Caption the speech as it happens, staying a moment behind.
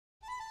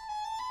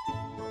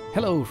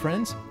Hello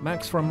friends,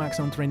 Max from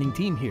Maxon training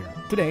team here.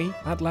 Today,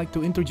 I'd like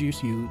to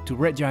introduce you to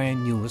Red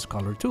Giant newest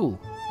color tool,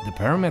 the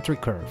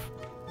Parametric Curve.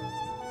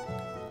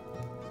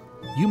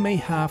 You may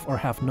have or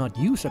have not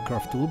used a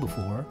curve tool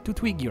before to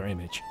tweak your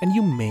image, and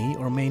you may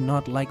or may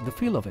not like the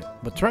feel of it.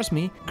 But trust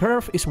me,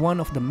 curve is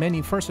one of the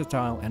many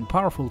versatile and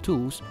powerful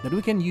tools that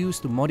we can use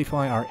to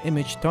modify our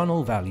image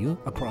tonal value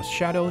across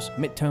shadows,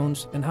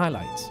 midtones, and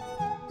highlights.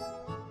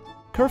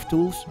 Curve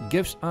tools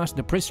gives us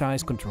the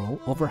precise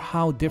control over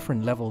how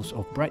different levels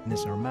of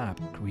brightness are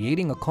mapped,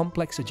 creating a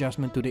complex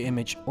adjustment to the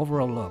image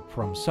overall look,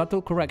 from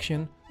subtle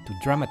correction to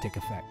dramatic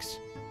effects.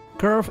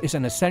 Curve is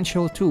an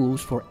essential tool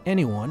for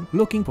anyone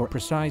looking for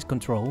precise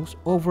controls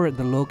over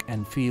the look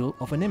and feel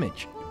of an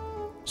image.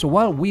 So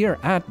while we are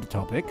at the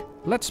topic,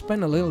 let's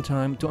spend a little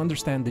time to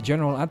understand the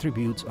general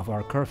attributes of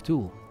our curve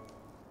tool.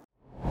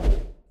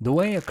 The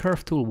way a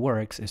curve tool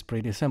works is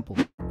pretty simple.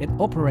 It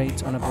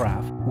operates on a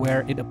graph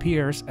where it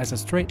appears as a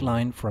straight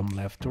line from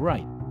left to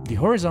right. The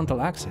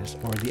horizontal axis,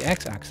 or the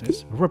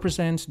x-axis,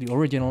 represents the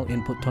original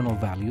input tonal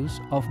values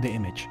of the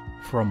image,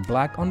 from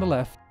black on the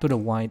left to the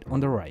white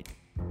on the right.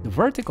 The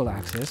vertical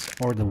axis,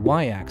 or the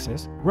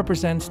y-axis,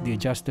 represents the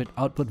adjusted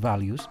output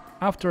values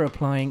after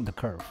applying the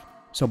curve.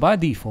 So by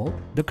default,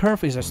 the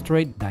curve is a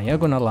straight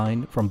diagonal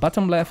line from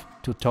bottom left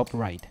to top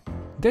right.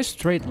 This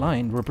straight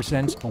line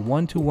represents a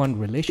one-to-one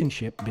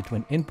relationship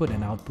between input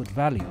and output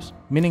values,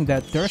 meaning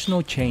that there's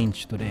no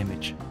change to the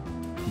image.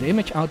 The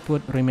image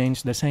output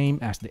remains the same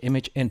as the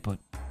image input.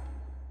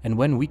 And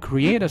when we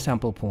create a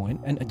sample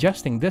point and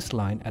adjusting this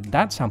line at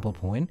that sample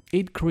point,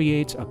 it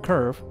creates a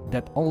curve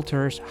that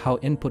alters how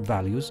input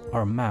values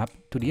are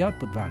mapped to the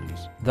output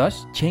values,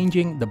 thus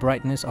changing the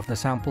brightness of the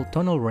sample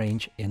tonal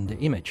range in the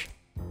image.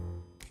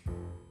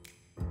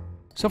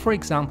 So for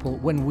example,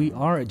 when we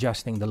are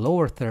adjusting the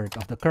lower third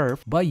of the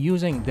curve by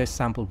using this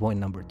sample point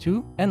number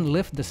 2 and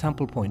lift the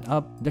sample point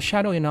up, the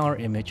shadow in our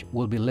image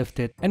will be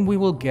lifted and we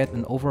will get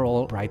an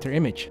overall brighter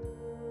image.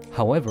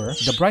 However,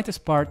 the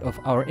brightest part of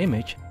our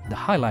image, the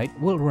highlight,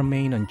 will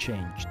remain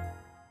unchanged.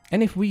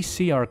 And if we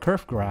see our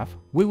curve graph,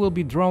 we will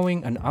be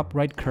drawing an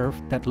upright curve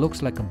that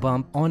looks like a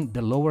bump on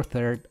the lower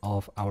third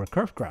of our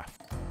curve graph.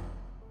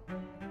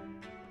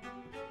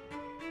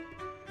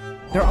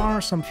 There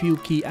are some few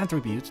key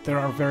attributes that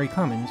are very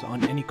common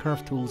on any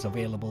curve tools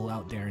available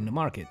out there in the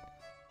market.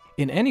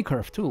 In any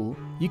curve tool,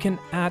 you can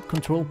add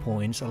control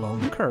points along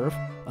the curve,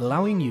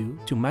 allowing you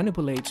to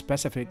manipulate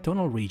specific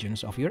tonal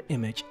regions of your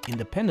image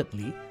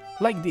independently,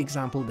 like the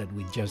example that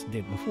we just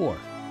did before.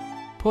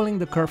 Pulling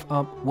the curve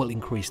up will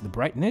increase the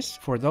brightness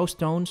for those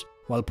tones,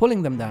 while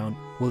pulling them down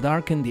will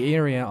darken the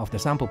area of the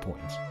sample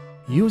points.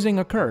 Using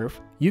a curve,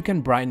 you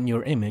can brighten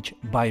your image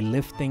by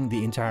lifting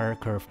the entire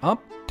curve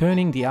up,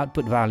 turning the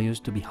output values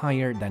to be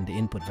higher than the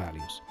input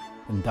values,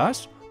 and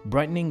thus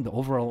brightening the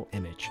overall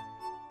image.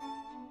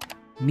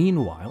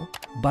 Meanwhile,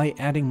 by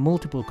adding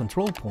multiple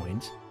control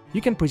points,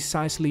 you can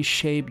precisely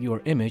shape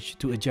your image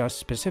to adjust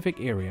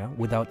specific area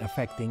without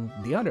affecting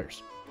the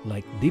others,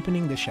 like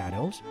deepening the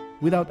shadows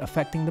without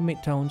affecting the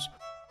midtones,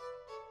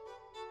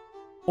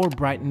 or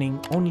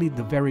brightening only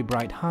the very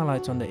bright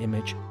highlights on the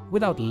image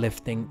without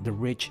lifting the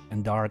rich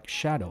and dark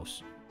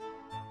shadows.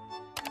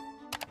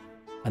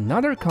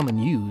 Another common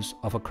use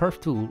of a curve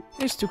tool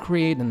is to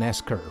create an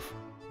S-curve,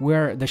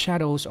 where the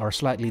shadows are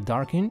slightly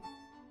darkened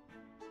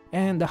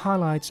and the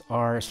highlights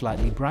are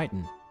slightly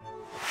brightened.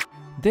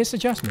 This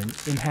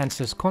adjustment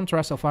enhances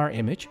contrast of our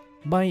image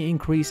by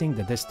increasing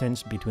the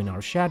distance between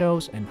our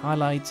shadows and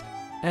highlights,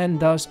 and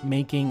thus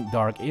making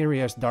dark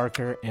areas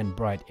darker and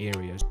bright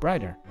areas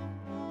brighter.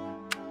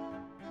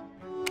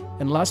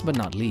 And last but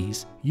not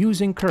least,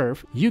 using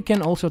curve, you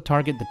can also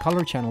target the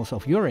color channels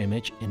of your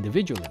image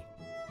individually.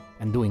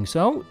 And doing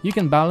so, you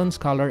can balance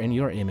color in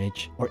your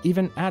image or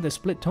even add a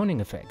split toning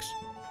effects.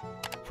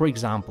 For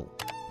example,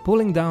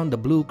 pulling down the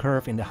blue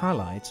curve in the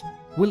highlights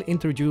will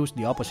introduce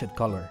the opposite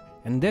color.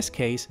 In this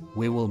case,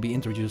 we will be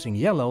introducing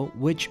yellow,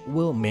 which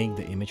will make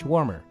the image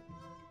warmer.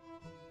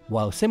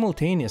 While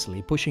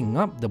simultaneously pushing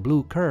up the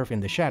blue curve in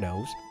the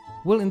shadows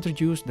will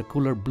introduce the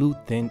cooler blue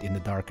tint in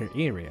the darker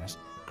areas,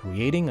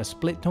 creating a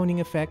split toning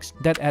effects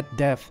that add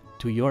depth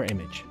to your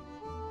image.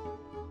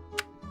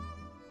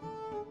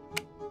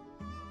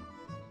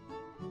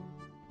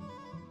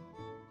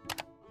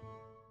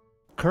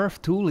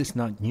 Curve tool is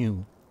not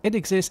new. It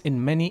exists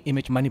in many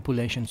image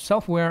manipulation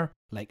software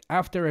like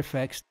After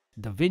Effects,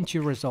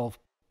 DaVinci Resolve,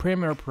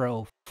 Premiere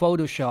Pro,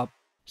 Photoshop,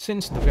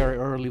 since the very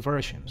early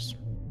versions.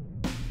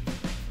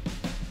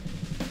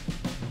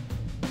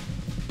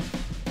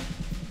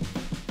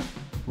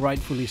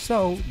 Rightfully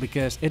so,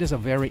 because it is a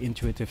very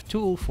intuitive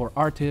tool for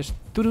artists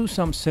to do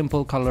some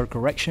simple color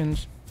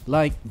corrections,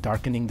 like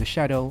darkening the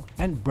shadow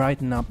and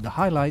brighten up the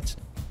highlights,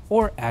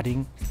 or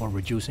adding or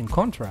reducing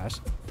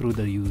contrast through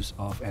the use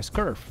of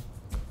S-curve.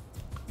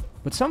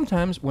 But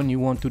sometimes when you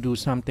want to do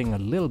something a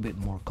little bit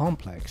more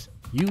complex,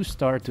 you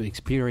start to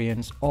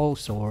experience all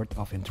sorts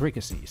of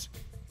intricacies.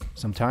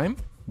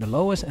 Sometimes the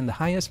lowest and the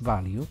highest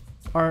value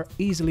are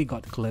easily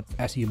got clipped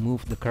as you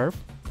move the curve.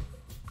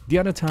 The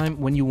other time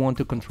when you want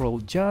to control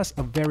just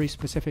a very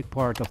specific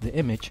part of the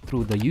image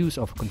through the use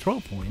of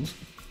control points,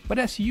 but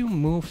as you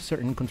move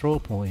certain control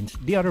points,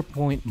 the other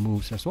point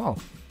moves as well.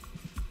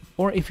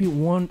 Or if you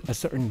want a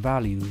certain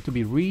value to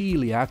be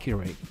really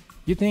accurate,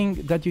 you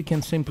think that you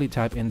can simply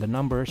type in the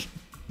numbers,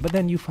 but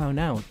then you found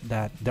out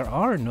that there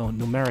are no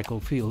numerical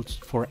fields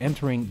for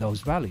entering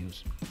those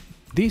values.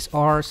 These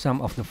are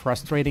some of the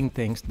frustrating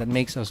things that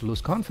makes us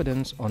lose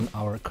confidence on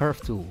our curve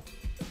tool.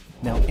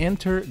 Now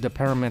enter the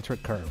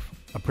parametric curve,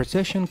 a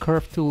precision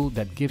curve tool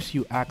that gives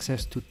you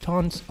access to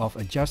tons of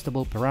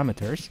adjustable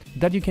parameters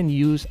that you can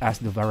use as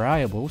the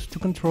variables to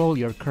control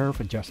your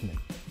curve adjustment.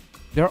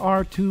 There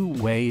are two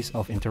ways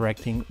of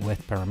interacting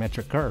with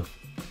parametric curve.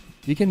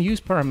 You can use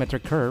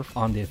parametric curve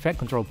on the effect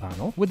control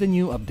panel with the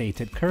new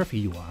updated curve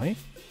UI,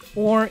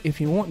 or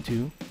if you want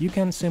to, you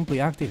can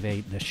simply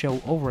activate the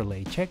show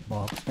overlay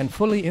checkbox and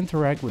fully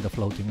interact with the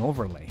floating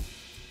overlay.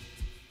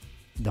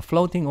 The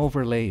floating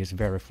overlay is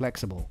very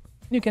flexible.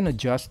 You can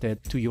adjust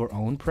it to your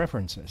own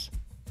preferences.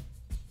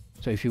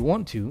 So if you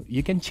want to,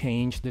 you can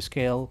change the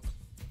scale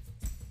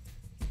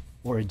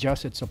or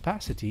adjust its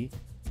opacity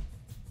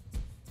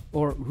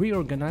or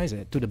reorganize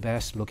it to the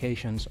best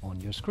locations on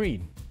your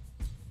screen.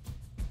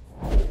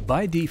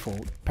 By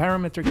default,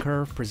 parametric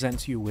curve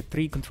presents you with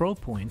 3 control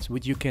points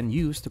which you can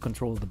use to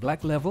control the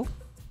black level,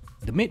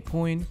 the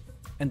midpoint,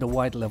 and the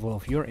white level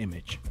of your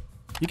image.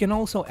 You can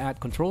also add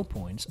control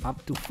points,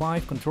 up to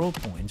 5 control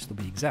points to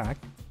be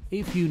exact,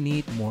 if you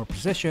need more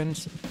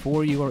precisions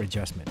for your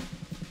adjustment.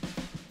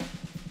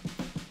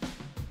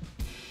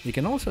 You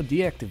can also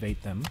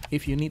deactivate them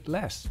if you need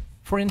less.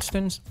 For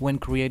instance, when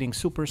creating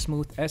super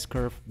smooth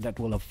S-curve that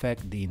will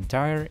affect the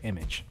entire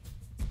image.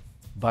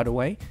 By the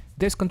way,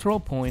 these control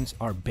points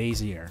are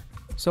bezier,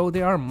 so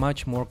they are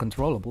much more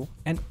controllable,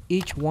 and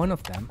each one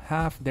of them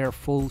have their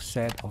full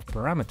set of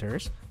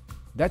parameters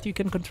that you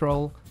can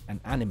control and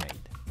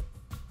animate.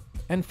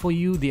 And for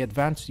you, the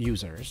advanced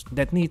users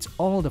that needs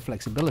all the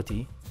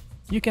flexibility,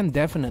 you can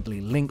definitely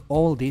link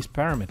all these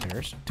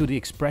parameters to the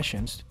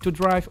expressions to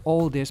drive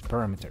all these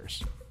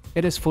parameters.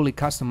 It is fully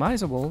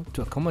customizable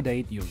to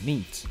accommodate your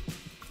needs.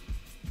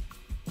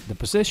 The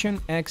position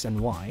X and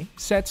Y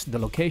sets the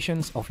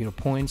locations of your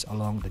points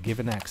along the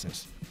given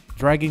axis.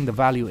 Dragging the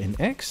value in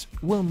X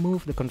will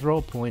move the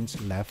control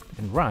points left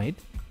and right,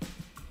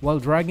 while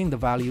dragging the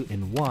value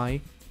in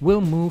Y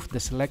will move the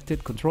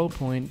selected control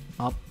point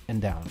up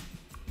and down.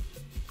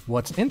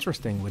 What's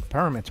interesting with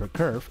parametric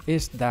curve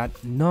is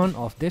that none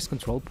of these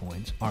control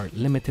points are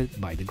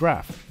limited by the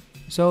graph.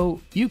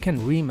 So you can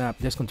remap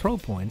these control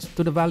points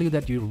to the value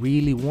that you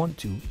really want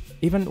to,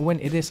 even when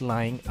it is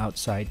lying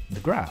outside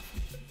the graph.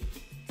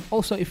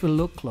 Also, if you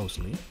look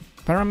closely,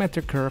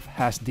 parametric curve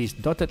has these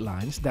dotted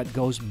lines that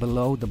goes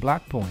below the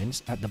black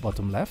points at the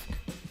bottom left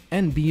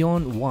and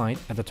beyond white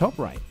at the top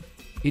right.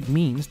 It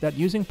means that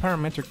using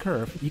parametric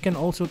curve, you can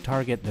also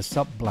target the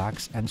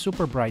sub-blacks and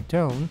super bright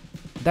tone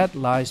that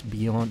lies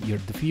beyond your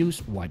diffuse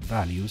white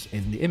values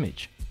in the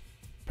image.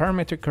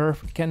 Parametric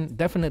curve can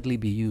definitely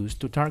be used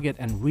to target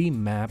and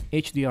remap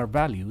HDR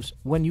values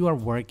when you are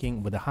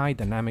working with the high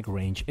dynamic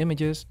range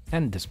images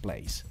and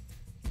displays.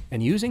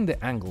 And using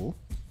the angle,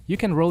 you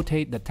can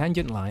rotate the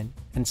tangent line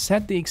and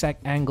set the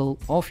exact angle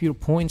of your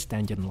point's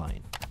tangent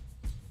line.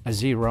 A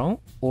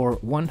 0 or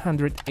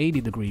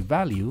 180-degree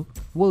value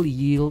will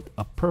yield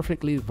a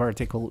perfectly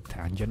vertical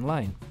tangent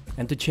line.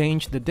 And to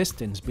change the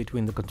distance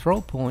between the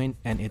control point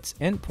and its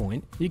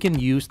endpoint, you can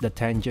use the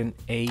tangent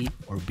A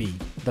or B.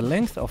 The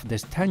length of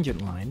this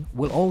tangent line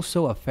will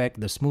also affect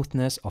the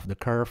smoothness of the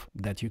curve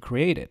that you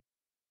created.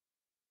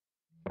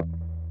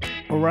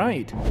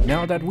 Alright,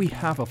 now that we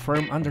have a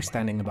firm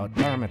understanding about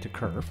parametric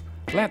curve,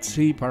 let's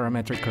see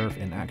parametric curve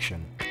in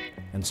action.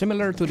 And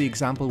similar to the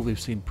example we've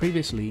seen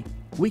previously,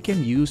 we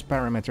can use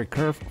parametric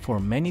curve for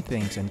many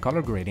things in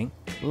color grading,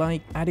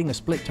 like adding a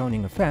split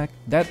toning effect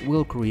that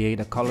will create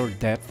a color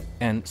depth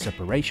and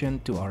separation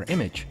to our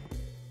image.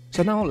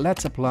 So now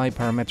let's apply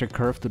parametric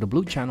curve to the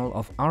blue channel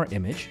of our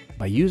image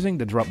by using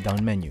the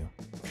drop-down menu.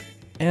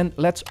 And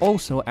let's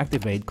also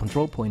activate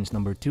control points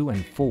number 2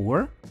 and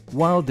 4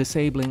 while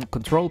disabling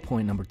control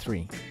point number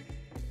 3.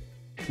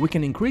 We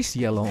can increase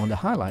yellow on the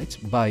highlights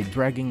by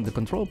dragging the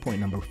control point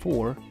number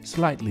 4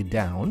 slightly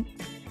down,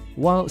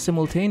 while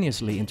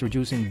simultaneously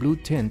introducing blue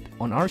tint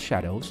on our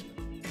shadows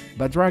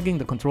by dragging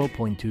the control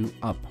point 2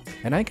 up.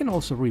 And I can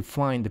also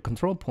refine the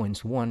control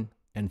points 1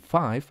 and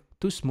 5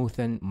 to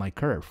smoothen my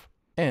curve.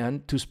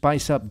 And to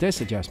spice up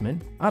this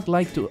adjustment, I'd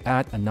like to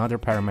add another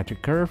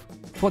parametric curve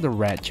for the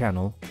red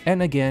channel,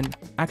 and again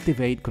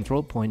activate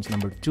control points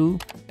number 2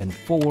 and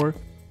 4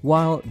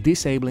 while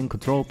disabling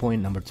control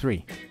point number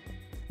 3.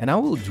 And I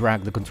will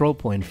drag the control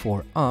point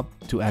 4 up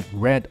to add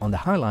red on the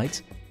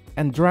highlights,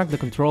 and drag the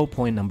control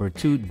point number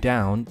 2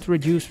 down to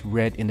reduce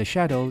red in the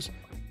shadows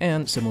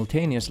and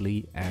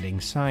simultaneously adding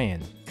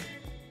cyan.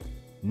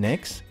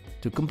 Next,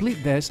 to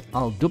complete this,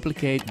 I'll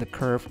duplicate the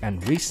curve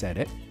and reset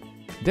it.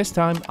 This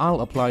time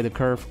I'll apply the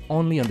curve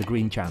only on the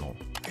green channel.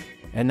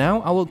 And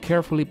now I will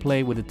carefully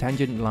play with the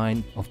tangent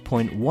line of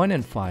point 1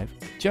 and 5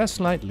 just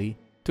slightly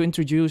to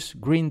introduce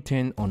green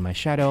tint on my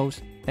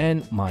shadows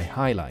and my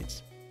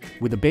highlights.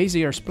 With the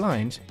bezier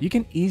splines, you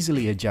can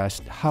easily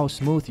adjust how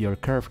smooth your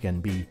curve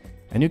can be,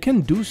 and you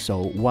can do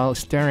so while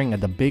staring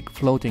at the big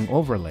floating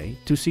overlay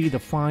to see the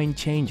fine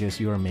changes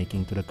you are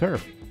making to the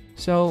curve.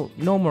 So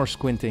no more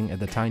squinting at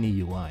the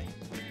tiny UI.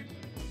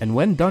 And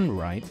when done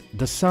right,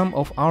 the sum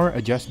of our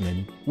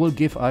adjustment will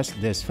give us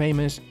this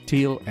famous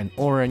teal and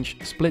orange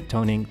split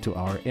toning to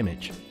our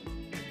image.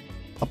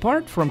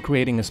 Apart from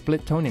creating a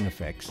split toning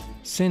effects,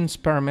 since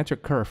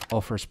Parametric Curve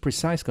offers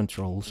precise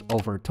controls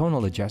over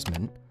tonal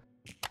adjustment,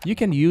 you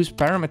can use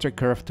Parametric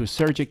Curve to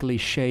surgically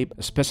shape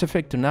a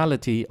specific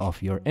tonality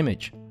of your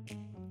image.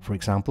 For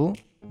example,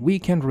 we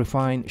can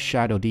refine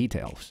shadow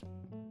details.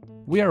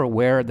 We are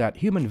aware that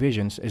human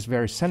vision is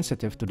very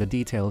sensitive to the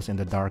details in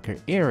the darker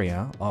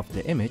area of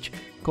the image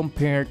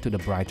compared to the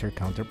brighter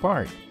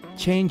counterpart.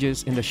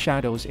 Changes in the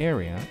shadows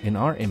area in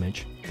our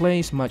image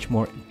plays much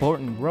more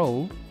important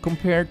role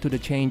compared to the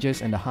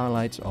changes in the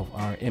highlights of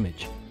our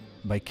image.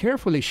 By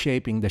carefully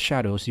shaping the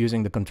shadows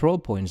using the control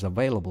points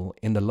available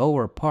in the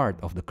lower part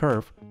of the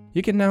curve,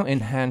 you can now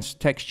enhance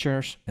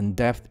textures and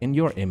depth in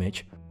your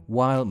image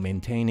while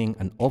maintaining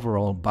an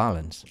overall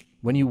balance.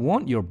 When you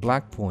want your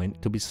black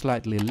point to be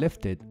slightly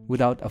lifted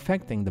without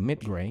affecting the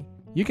mid-gray,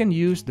 you can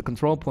use the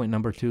control point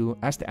number 2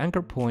 as the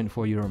anchor point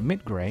for your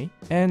mid-gray,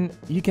 and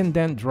you can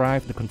then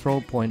drive the control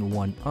point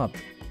 1 up.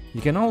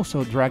 You can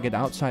also drag it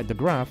outside the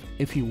graph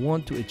if you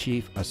want to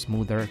achieve a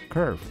smoother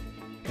curve.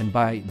 And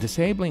by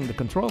disabling the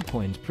control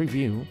points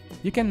preview,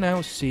 you can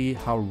now see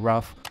how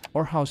rough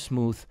or how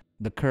smooth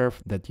the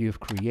curve that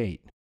you've created.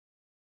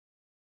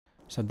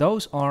 So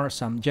those are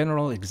some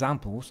general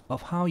examples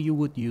of how you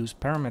would use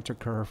Parametric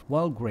Curve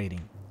while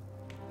grading.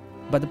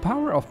 But the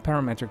power of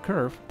Parametric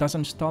Curve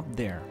doesn't stop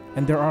there,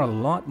 and there are a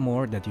lot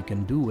more that you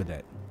can do with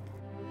it.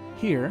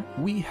 Here,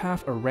 we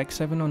have a Rec.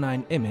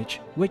 709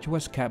 image which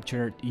was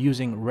captured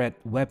using Red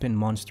Weapon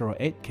Monstro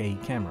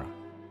 8K camera.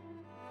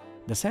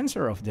 The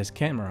sensor of this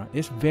camera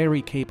is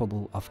very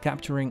capable of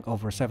capturing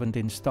over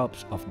 17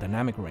 stops of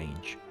dynamic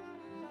range.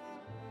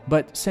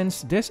 But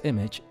since this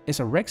image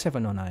is a Rec.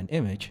 709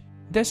 image,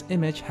 this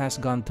image has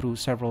gone through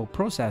several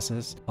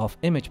processes of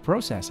image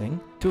processing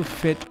to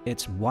fit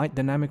its wide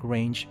dynamic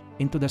range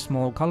into the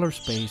small color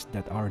space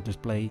that our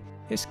display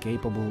is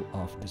capable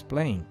of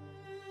displaying.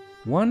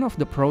 One of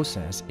the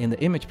processes in the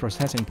image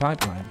processing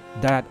pipeline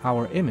that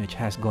our image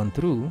has gone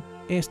through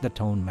is the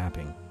tone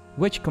mapping,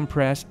 which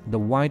compress the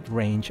wide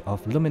range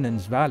of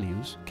luminance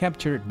values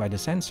captured by the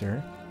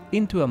sensor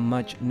into a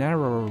much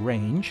narrower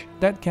range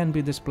that can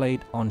be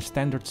displayed on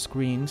standard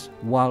screens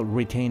while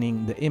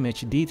retaining the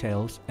image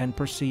details and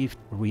perceived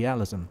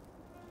realism.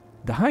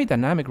 The high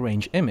dynamic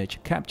range image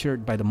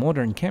captured by the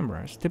modern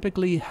cameras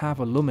typically have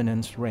a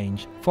luminance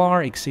range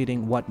far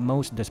exceeding what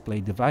most display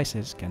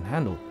devices can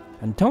handle,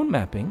 and tone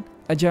mapping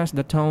adjusts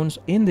the tones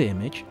in the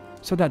image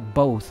so that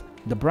both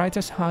the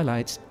brightest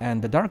highlights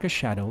and the darkest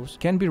shadows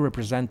can be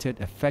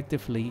represented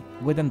effectively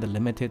within the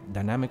limited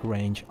dynamic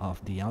range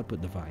of the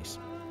output device.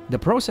 The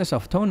process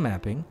of tone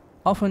mapping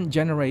often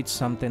generates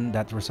something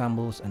that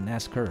resembles an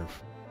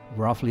S-curve.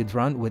 Roughly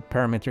drawn with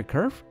Parametric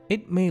Curve,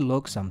 it may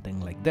look something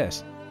like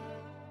this.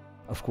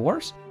 Of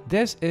course,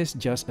 this is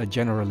just a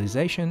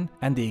generalization,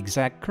 and the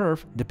exact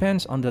curve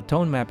depends on the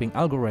tone mapping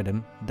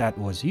algorithm that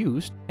was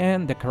used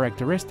and the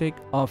characteristic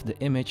of the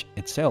image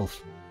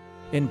itself.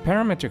 In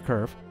Parametric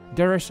Curve,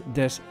 there is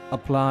this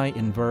apply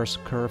inverse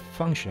curve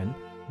function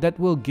that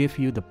will give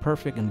you the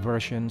perfect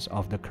inversions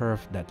of the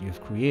curve that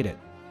you've created.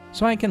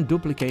 So I can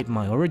duplicate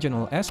my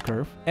original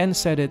S-curve and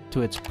set it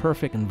to its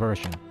perfect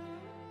inversion.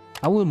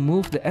 I will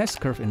move the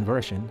S-curve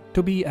inversion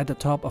to be at the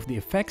top of the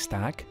effect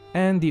stack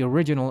and the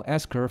original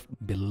S-curve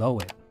below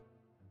it.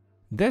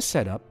 This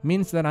setup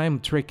means that I am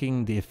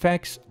tricking the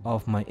effects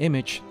of my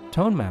image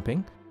tone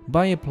mapping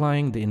by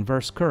applying the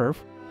inverse curve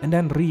and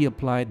then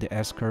reapply the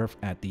S-curve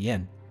at the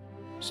end.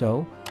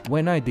 So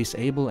when I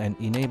disable and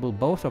enable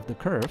both of the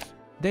curves,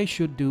 they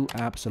should do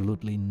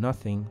absolutely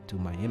nothing to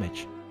my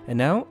image. And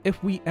now,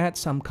 if we add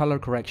some color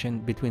correction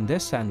between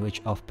this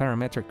sandwich of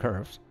parametric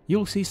curves,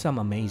 you'll see some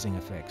amazing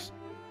effects.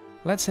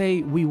 Let's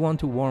say we want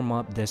to warm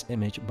up this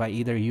image by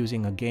either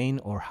using a gain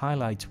or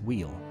highlights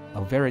wheel,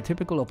 a very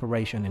typical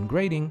operation in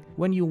grading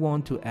when you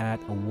want to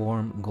add a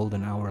warm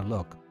golden hour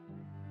look.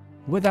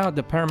 Without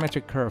the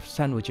parametric curve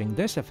sandwiching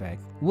this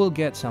effect, we'll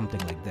get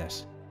something like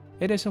this.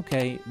 It is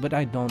okay, but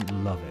I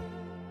don't love it.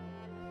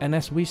 And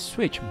as we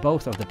switch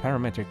both of the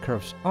parametric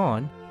curves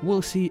on,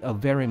 we'll see a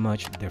very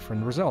much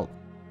different result.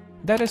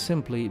 That is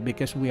simply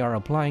because we are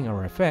applying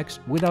our effects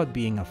without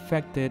being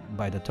affected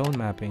by the tone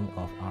mapping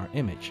of our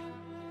image.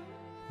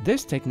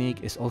 This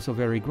technique is also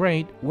very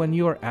great when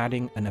you are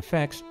adding an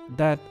effects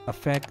that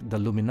affect the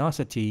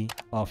luminosity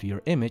of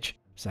your image,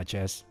 such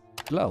as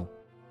glow,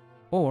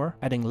 or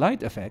adding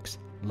light effects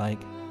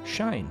like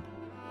shine.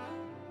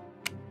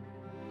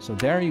 So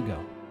there you go,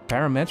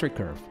 Parametric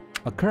Curve,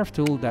 a curve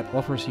tool that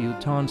offers you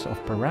tons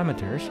of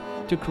parameters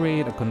to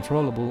create a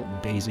controllable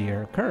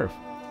Bezier curve.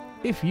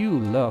 If you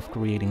love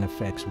creating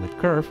effects with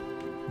curve,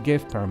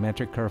 give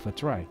Parametric Curve a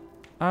try.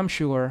 I'm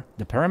sure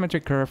the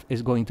parametric curve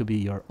is going to be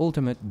your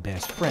ultimate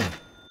best friend.